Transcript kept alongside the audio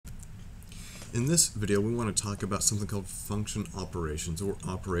In this video, we want to talk about something called function operations or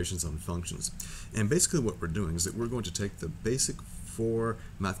operations on functions. And basically what we're doing is that we're going to take the basic four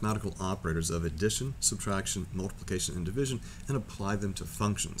mathematical operators of addition, subtraction, multiplication, and division and apply them to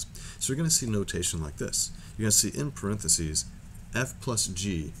functions. So you're going to see notation like this. You're going to see in parentheses f plus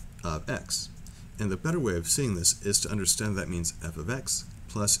g of x. And the better way of seeing this is to understand that means f of x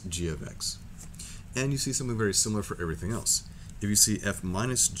plus g of x. And you see something very similar for everything else. If you see f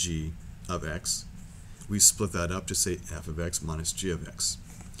minus g of x, we split that up to say f of x minus g of x.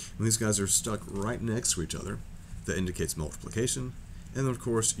 When these guys are stuck right next to each other, that indicates multiplication, and then of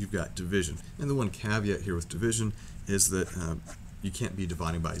course you've got division. And the one caveat here with division is that you can't be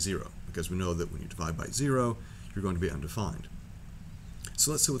dividing by 0, because we know that when you divide by 0, you're going to be undefined.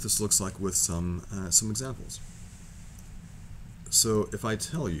 So let's see what this looks like with some examples. So if I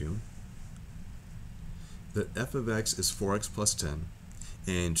tell you that f of x is 4x plus 10,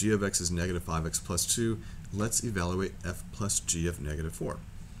 and g of x is negative 5x plus 2, let's evaluate f plus g of negative 4.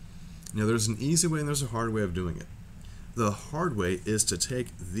 Now there's an easy way and there's a hard way of doing it. The hard way is to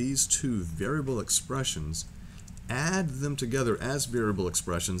take these two variable expressions, add them together as variable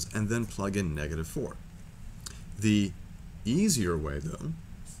expressions, and then plug in negative 4. The easier way, though,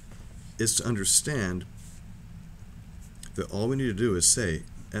 is to understand that all we need to do is say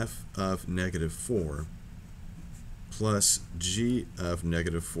f of negative 4 plus g of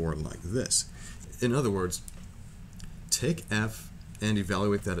negative 4 like this. In other words, take f and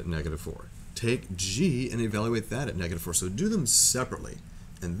evaluate that at negative 4. Take g and evaluate that at negative 4. So do them separately,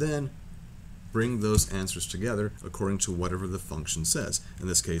 and then bring those answers together according to whatever the function says. In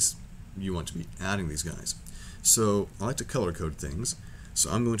this case, you want to be adding these guys. So I like to color code things. So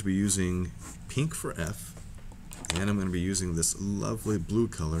I'm going to be using pink for f, and I'm going to be using this lovely blue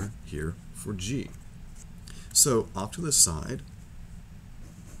color here for g. So off to the side,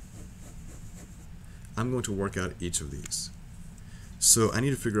 I'm going to work out each of these. So I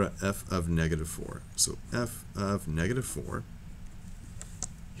need to figure out f of negative 4. So f of negative 4,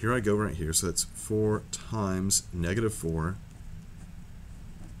 here I go right here, so that's 4 times negative 4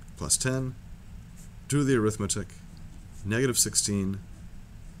 plus 10. Do the arithmetic, negative 16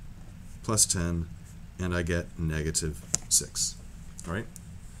 plus 10, and I get negative 6. All right?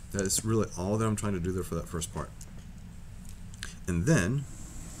 That is really all that I'm trying to do there for that first part. And then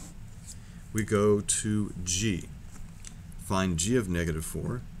we go to g. Find g of negative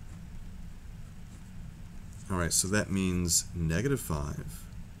 4. Alright, so that means negative 5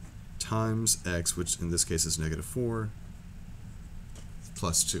 times x, which in this case is negative 4,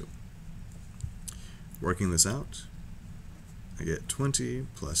 plus 2. Working this out, I get 20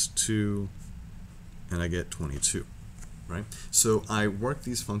 plus 2, and I get 22. Right? So I work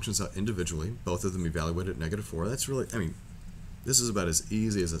these functions out individually, both of them evaluated at negative 4. That's really, this is about as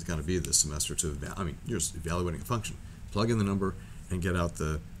easy as it's going to be this semester to, you're just evaluating a function. Plug in the number and get out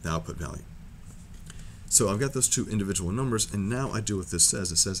the output value. So I've got those two individual numbers, and now I do what this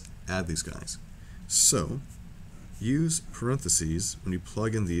says. It says add these guys. So use parentheses when you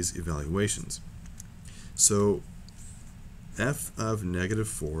plug in these evaluations. So f of negative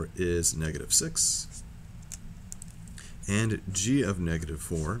 4 is negative 6. And g of negative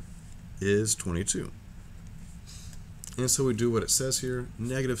 4 is 22. And so we do what it says here,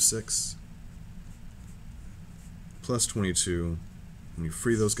 negative 6 plus 22. When you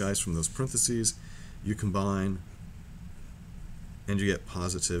free those guys from those parentheses, you combine, and you get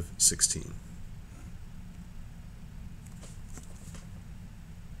positive 16.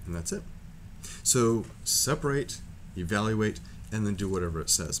 And that's it. So separate, evaluate, and then do whatever it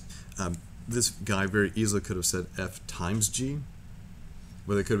says. This guy very easily could have said f times g,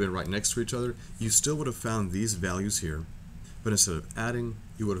 where they could have been right next to each other. You still would have found these values here, but instead of adding,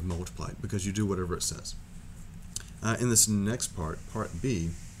 you would have multiplied, because you do whatever it says. In this next part, part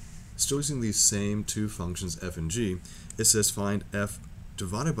B, still using these same two functions f and g, it says find f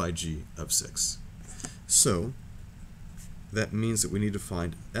divided by g of 6. So that means that we need to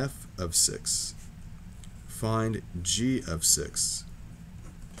find f of 6, find g of 6.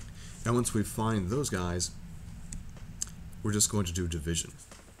 And once we find those guys, we're just going to do division.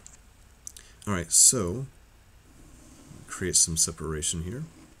 All right, so create some separation here.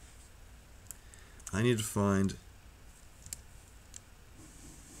 I need to find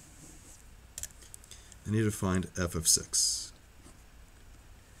f of 6.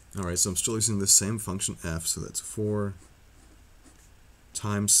 All right, so I'm still using the same function f, so that's 4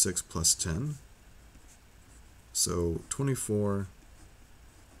 times 6 plus 10. So 24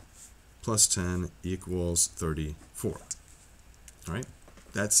 plus 10 equals 34. All right,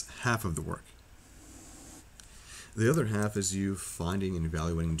 that's half of the work. The other half is you finding and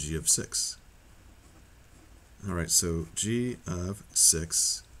evaluating g of 6. All right, so g of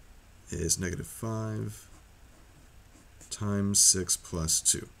 6 is negative 5 times 6 plus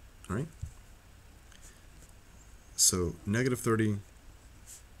 2. All right? So negative 30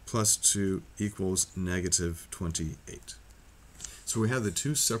 plus 2 equals negative 28. So we have the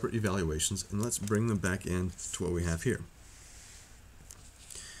two separate evaluations, and let's bring them back in to what we have here.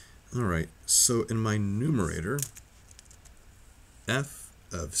 All right, so in my numerator, f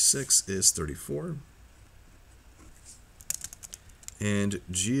of 6 is 34, and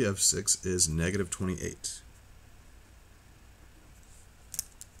g of 6 is negative 28.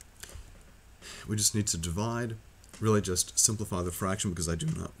 We just need to divide, really just simplify the fraction because I do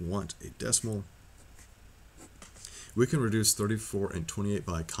not want a decimal. We can reduce 34 and 28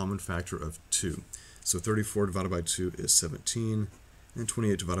 by a common factor of 2. So 34 divided by 2 is 17, and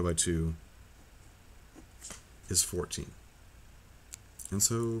 28 divided by 2 is 14. And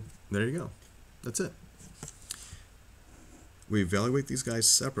so there you go. That's it. We evaluate these guys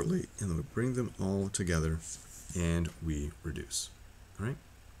separately, and then we bring them all together, and we reduce. All right?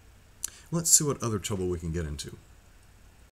 Let's see what other trouble we can get into.